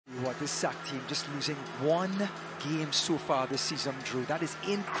this Sac team just losing one game so far this season, Drew. That is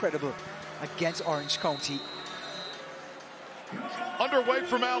incredible against Orange County. Underway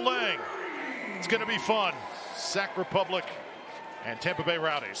from Al Lang. It's going to be fun. Sac Republic and Tampa Bay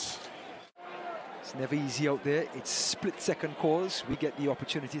Rowdies. It's never easy out there. It's split-second calls. We get the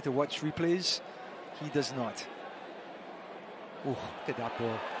opportunity to watch replays. He does not. Oh, look at that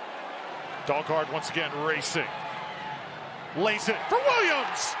ball. Dahlgaard once again racing. Lays it for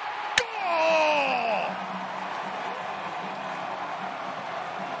Williams. Goal!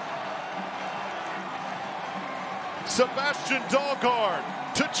 Sebastian Dahlgaard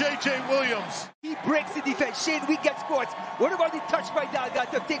to J.J. Williams. He breaks the defense. Shane Wheat gets caught. What about the touch by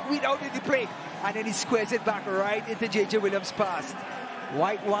Dahlgaard to take Wheat out of the play? And then he squares it back right into J.J. Williams' pass.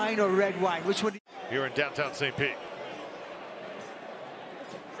 White wine or red wine? Which one? Here in downtown St. Pete.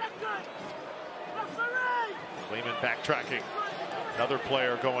 Lehman backtracking. Another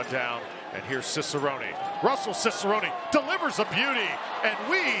player going down. And here's Cicerone. Russell Cicerone delivers a beauty. And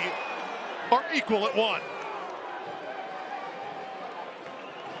we are equal at one.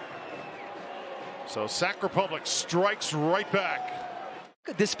 So Sac Republic strikes right back.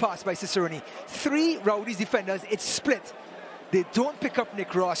 Look at this pass by Cicerone. 3 Rowdies defenders. It's split. They don't pick up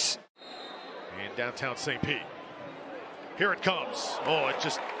Nick Ross. In downtown St. Pete. Here it comes. Oh, it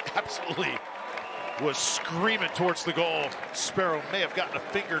just absolutely was screaming towards the goal. Sparrow may have gotten a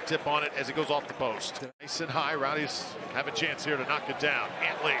fingertip on it as it goes off the post. Nice and high. Rowdies have a chance here to knock it down.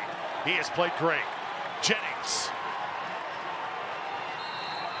 Antley, he has played great. Jennings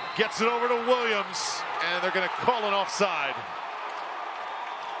gets it over to Williams, and they're going to call an offside.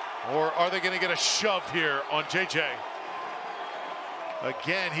 Or are they going to get a shove here on JJ?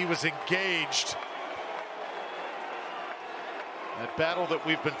 Again, he was engaged. That battle that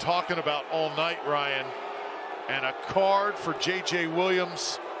we've been talking about all night, Ryan. And a card for J.J.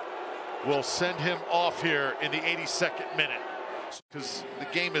 Williams will send him off here in the 82nd minute. Because the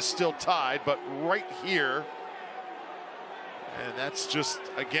game is still tied, but right here. And that's just,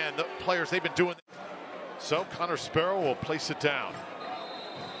 again, the players, they've been doing. So Connor Sparrow will place it down.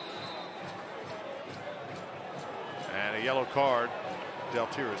 And a yellow card.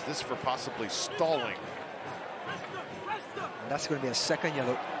 Deltier, is this for possibly stalling? And that's going to be a second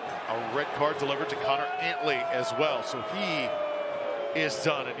yellow. A red card delivered to Connor Antley as well. So he is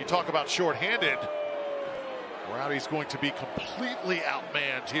done. And you talk about shorthanded. Rowdy's going to be completely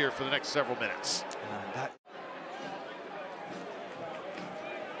outmanned here for the next several minutes. Are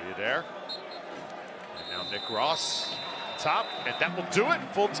you there? And now Nick Ross top, and that will do it.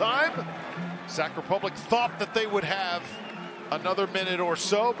 Full time. Sac Republic thought that they would have another minute or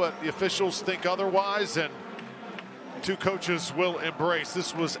so, but the officials think otherwise, and two coaches will embrace.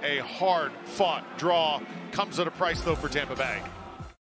 This was a hard-fought draw. Comes at a price, though, for Tampa Bay.